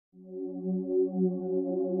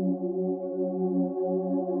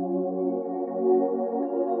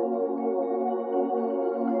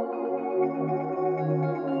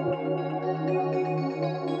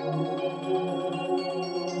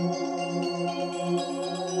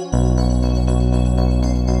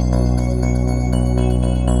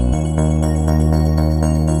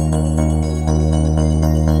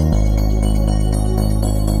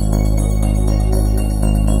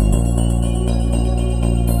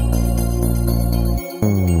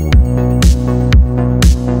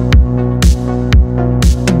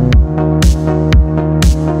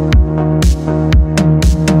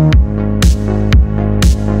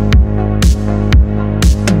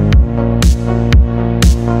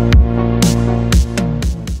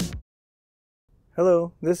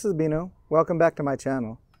this is Bino. Welcome back to my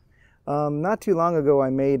channel. Not too long ago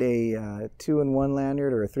I made a 2-in-1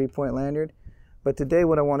 lanyard or a 3-point lanyard, but today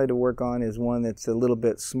what I wanted to work on is one that's a little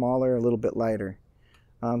bit smaller, a little bit lighter.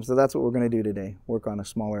 So that's what we're going to do today, work on a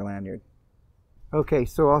smaller lanyard. Okay,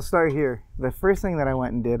 so I'll start here. The first thing that I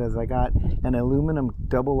went and did is I got an aluminum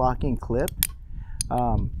double locking clip.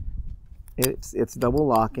 It's double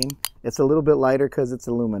locking. It's a little bit lighter because it's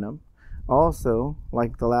aluminum. Also,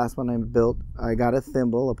 like the last one I built, I got a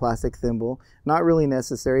thimble, a plastic thimble. Not really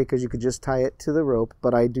necessary because you could just tie it to the rope,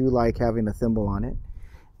 but I do like having a thimble on it.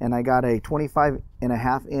 And I got a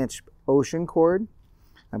 25.5-inch ocean cord.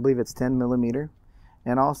 I believe it's 10 millimeter.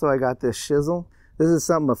 And also I got this Shizll. This is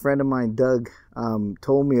something a friend of mine, Doug,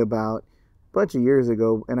 told me about a bunch of years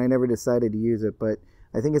ago, and I never decided to use it, but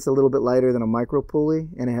I think it's a little bit lighter than a micro pulley,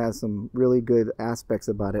 and it has some really good aspects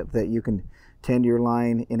about it that you can tend your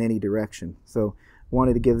line in any direction. So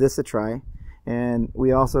wanted to give this a try. And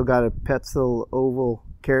we also got a Petzl oval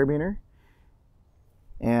carabiner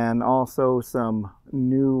and also some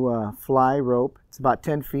new fly rope. It's about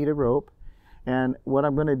 10 feet of rope. And what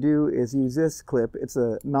I'm going to do is use this clip. It's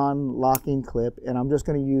a non-locking clip, and I'm just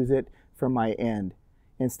going to use it for my end.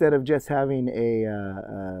 Instead of just having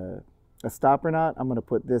a stopper knot, I'm going to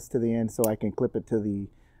put this to the end so I can clip it to the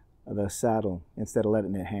saddle instead of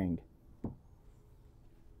letting it hang.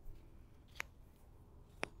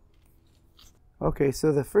 Okay,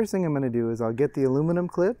 so the first thing I'm going to do is I'll get the aluminum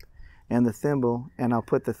clip and the thimble, and I'll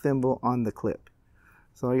put the thimble on the clip.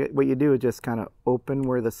 So what you do is just kind of open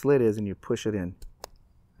where the slit is and you push it in.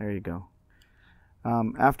 There you go.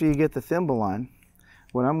 After you get the thimble on,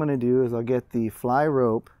 what I'm going to do is I'll get the fly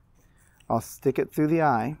rope, I'll stick it through the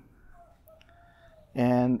eye,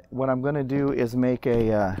 and what I'm going to do is make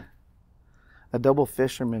a double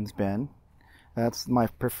fisherman's bend. That's my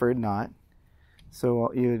preferred knot. So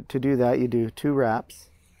to do that, you do 2 wraps,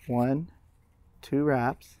 1, 2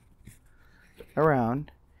 wraps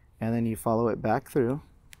around, and then you follow it back through.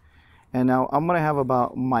 And now I'm going to have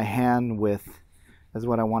about my hand width is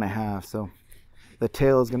what I want to have. So the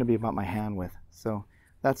tail is going to be about my hand width. So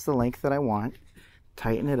that's the length that I want.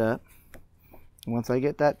 Tighten it up. Once I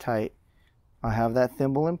get that tight, I'll have that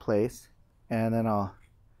thimble in place, and then I'll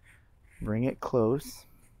bring it close,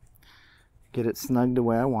 get it snug the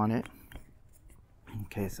way I want it.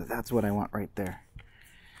 Okay, so that's what I want right there.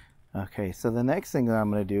 Okay, so the next thing that I'm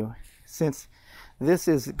going to do, since this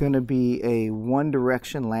is going to be a one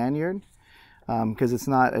direction lanyard, because it's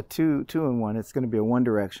not a two-in-one, it's going to be a one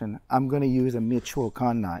direction, I'm going to use a mutual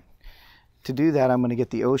con knot. To do that, I'm going to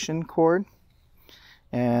get the ocean cord,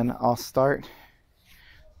 and I'll start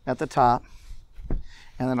at the top,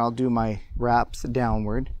 and then I'll do my wraps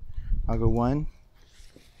downward. I'll go 1,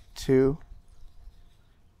 2,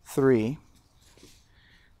 3.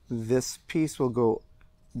 This piece will go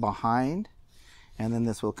behind, and then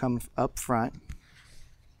this will come up front,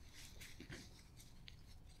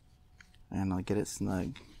 and I'll get it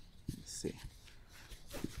snug. Let's see.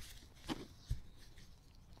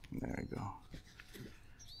 There we go.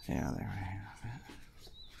 Yeah, there we have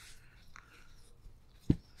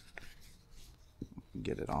it.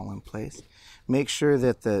 Get it all in place. Make sure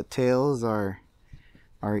that the tails are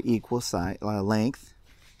equal size, length.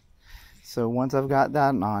 So once I've got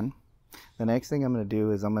that on, the next thing I'm going to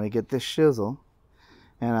do is I'm going to get this Shizill,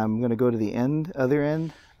 and I'm going to go to the other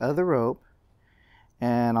end of the rope,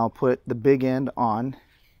 and I'll put the big end on,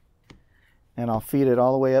 and I'll feed it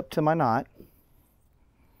all the way up to my knot.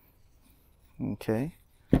 Okay,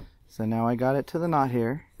 so now I got it to the knot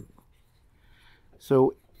here.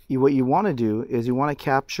 So what you want to do is you want to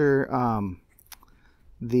capture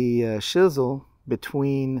the Shizill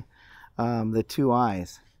between the 2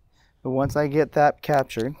 eyes. But once I get that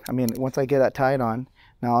captured, once I get that tied on,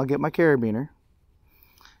 now I'll get my carabiner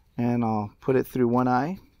and I'll put it through one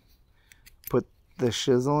eye, put the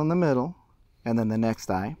Shizill in the middle, and then the next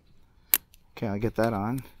eye. Okay, I'll get that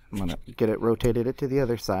on. I'm going to get it rotated to the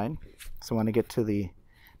other side. So when I get to the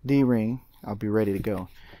D-ring, I'll be ready to go.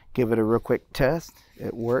 Give it a real quick test.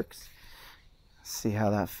 It works. See how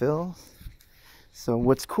that feels. So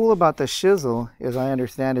what's cool about the Shizill, as I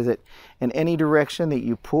understand, is that in any direction that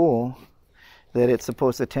you pull, that it's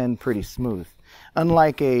supposed to tend pretty smooth.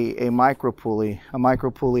 Unlike a micro pulley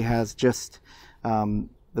has just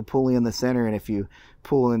the pulley in the center, and if you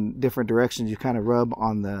pull in different directions, you kind of rub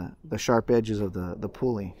on the sharp edges of the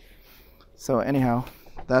pulley. So anyhow,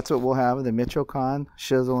 that's what we'll have, the Michoacan,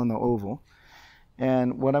 Shizill, and the oval.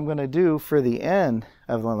 And what I'm going to do for the end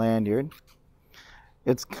of the lanyard,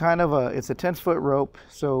 it's a 10-foot rope,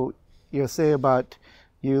 so you'll say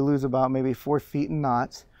you lose about maybe 4 feet in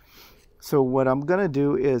knots. So what I'm gonna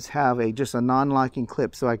do is have just a non-locking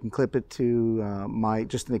clip, so I can clip it to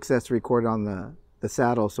just an accessory cord on the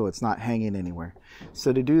saddle, so it's not hanging anywhere.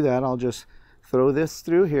 So to do that, I'll just throw this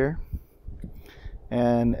through here,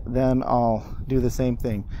 and then I'll do the same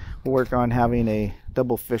thing. We'll work on having a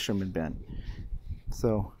double fisherman bend.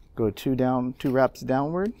 So go two wraps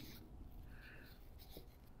downward,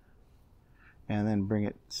 and then bring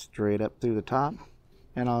it straight up through the top.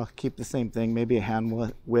 And I'll keep the same thing, maybe a hand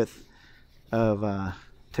width of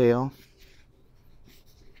tail.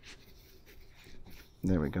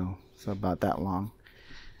 There we go. So about that long.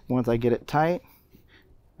 Once I get it tight,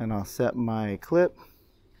 and I'll set my clip,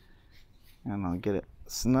 and I'll get it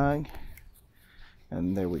snug,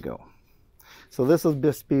 and there we go. So this will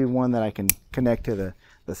just be one that I can connect to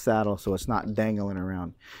the saddle, so it's not dangling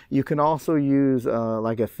around. You can also use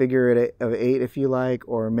like a figure of 8 if you like,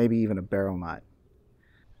 or maybe even a barrel knot.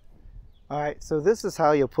 All right, so this is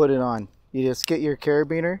how you'll put it on. You just get your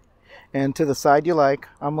carabiner, and to the side you like.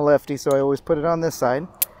 I'm a lefty, so I always put it on this side.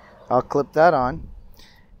 I'll clip that on,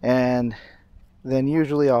 and then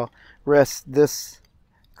usually I'll rest this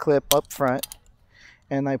clip up front,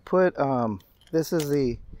 and I put this is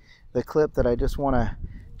the clip that I just want to,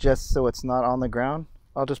 just so it's not on the ground.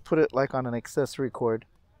 I'll just put it like on an accessory cord,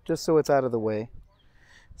 just so it's out of the way.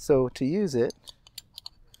 So to use it,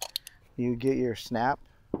 you get your snap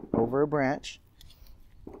over a branch,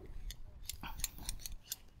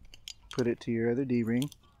 put it to your other D-ring,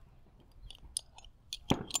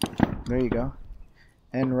 there you go,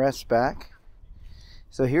 and rest back.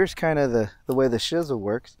 So here's kind of the way the Shizill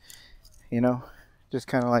works, you know, just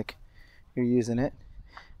kind of like you're using it.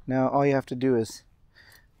 Now all you have to do is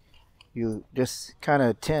you just kind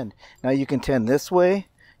of tend. Now you can tend this way,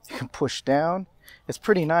 you can push down. It's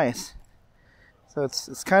pretty nice. So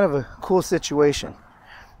it's kind of a cool situation.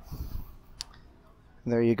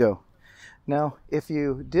 There you go. Now if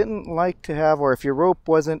you didn't like to have, or if your rope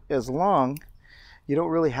wasn't as long, you don't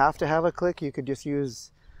really have to have a click. You could just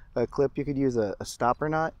use a clip. You could use a stopper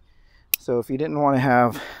knot. So if you didn't want to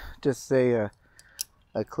have, just say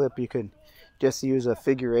a clip, you could just use a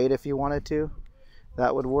figure 8 if you wanted to.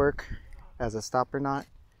 That would work as a stopper knot.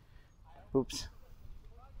 Oops,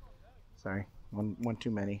 sorry, one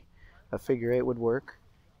too many. A figure 8 would work.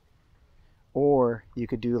 Or you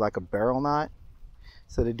could do like a barrel knot.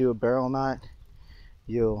 So to do a barrel knot,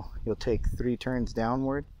 you'll take 3 turns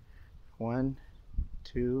downward. 1,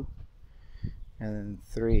 2, and then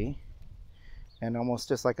 3. And almost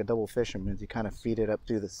just like a double fisherman, you kind of feed it up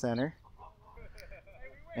through the center.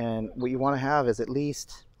 And what you want to have is at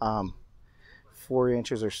least 4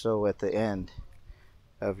 inches or so at the end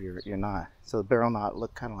of your knot. So the barrel knot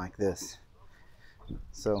look kind of like this.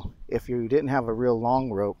 So if you didn't have a real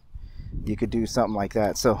long rope, you could do something like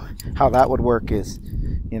that. So how that would work is,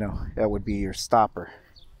 you know, that would be your stopper.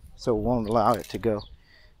 So it won't allow it to go.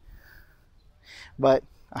 But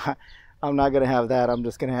I'm not going to have that. I'm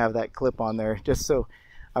just going to have that clip on there, just so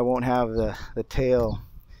I won't have the tail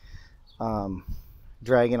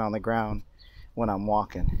dragging on the ground when I'm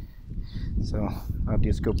walking. So I'll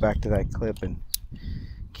just go back to that clip and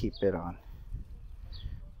keep it on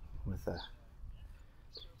with a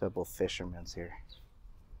double fisherman's here.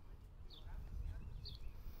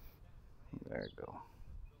 There we go.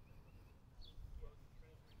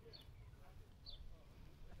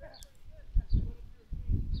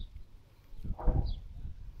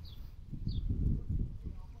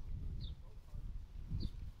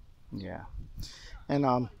 Yeah, and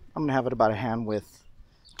I'm gonna have it about a hand width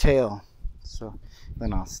tail, so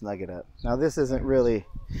then I'll snug it up. Now this isn't really,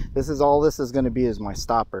 this is all this is going to be is my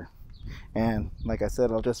stopper, and like I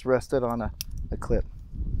said, I'll just rest it on a clip.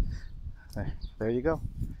 There you go.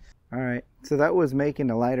 All right, so that was making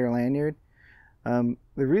a lighter lanyard. The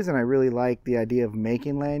reason I really like the idea of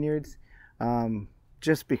making lanyards,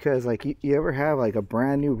 just because like you ever have like a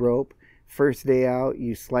brand new rope, first day out,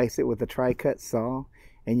 you slice it with a tri-cut saw,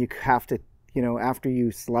 and you have to, you know, after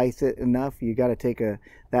you slice it enough, you got to take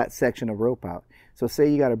that section of rope out. So say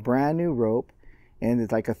you got a brand new rope and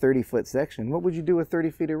it's like a 30-foot section. What would you do with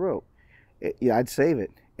 30 feet of rope? Yeah, I'd save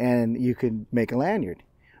it, and you could make a lanyard.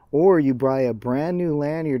 Or you buy a brand new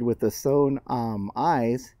lanyard with the sewn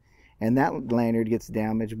eyes, and that lanyard gets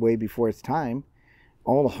damaged way before it's time.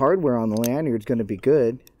 All the hardware on the lanyard is going to be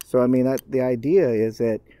good. So I mean, the idea is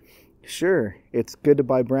that, sure, it's good to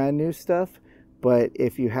buy brand new stuff, but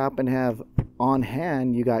if you happen to have on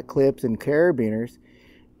hand, you got clips and carabiners,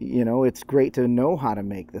 you know, it's great to know how to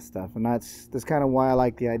make this stuff. And that's kind of why I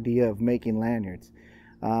like the idea of making lanyards.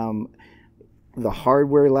 the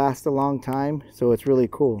hardware lasts a long time, so it's really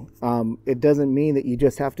cool. It doesn't mean that you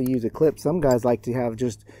just have to use a clip. Some guys like to have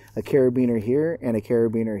just a carabiner here and a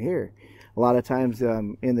carabiner here. A lot of times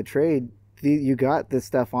in the trade, you got this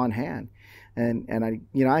stuff on hand, and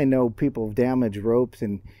I know people damage ropes,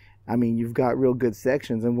 and I mean, you've got real good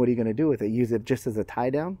sections, and what are you going to do with it? Use it just as a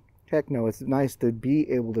tie down? Heck no. It's nice to be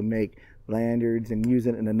able to make lanyards and use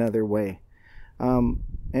it in another way.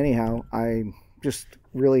 Anyhow, I'm just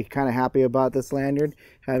really kind of happy about this lanyard,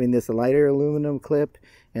 having this lighter aluminum clip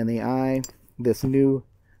and the eye, this new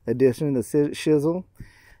addition, the Shizill,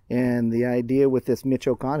 and the idea with this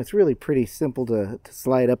Michoacán, it's really pretty simple to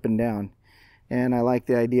slide up and down, and I like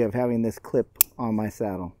the idea of having this clip on my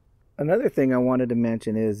saddle. Another thing I wanted to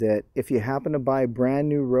mention is that if you happen to buy brand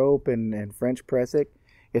new rope and French Prussic,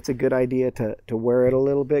 it's a good idea to wear it a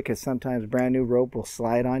little bit, because sometimes brand new rope will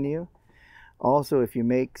slide on you. Also, if you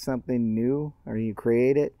make something new or you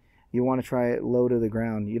create it, you want to try it low to the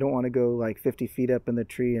ground. You don't want to go like 50 feet up in the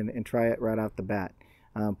tree and try it right off the bat.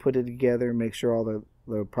 Put it together, make sure all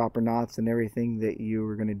the proper knots and everything that you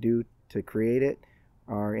were going to do to create it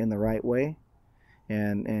are in the right way,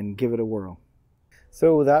 and give it a whirl.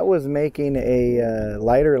 So that was making a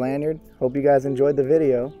lighter lanyard. Hope you guys enjoyed the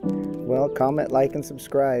video. Well, comment, like, and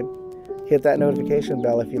subscribe. Hit that notification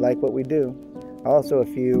bell if you like what we do. Also, if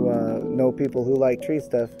you know people who like tree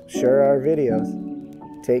stuff, share our videos.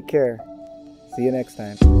 Take care. See you next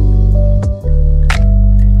time.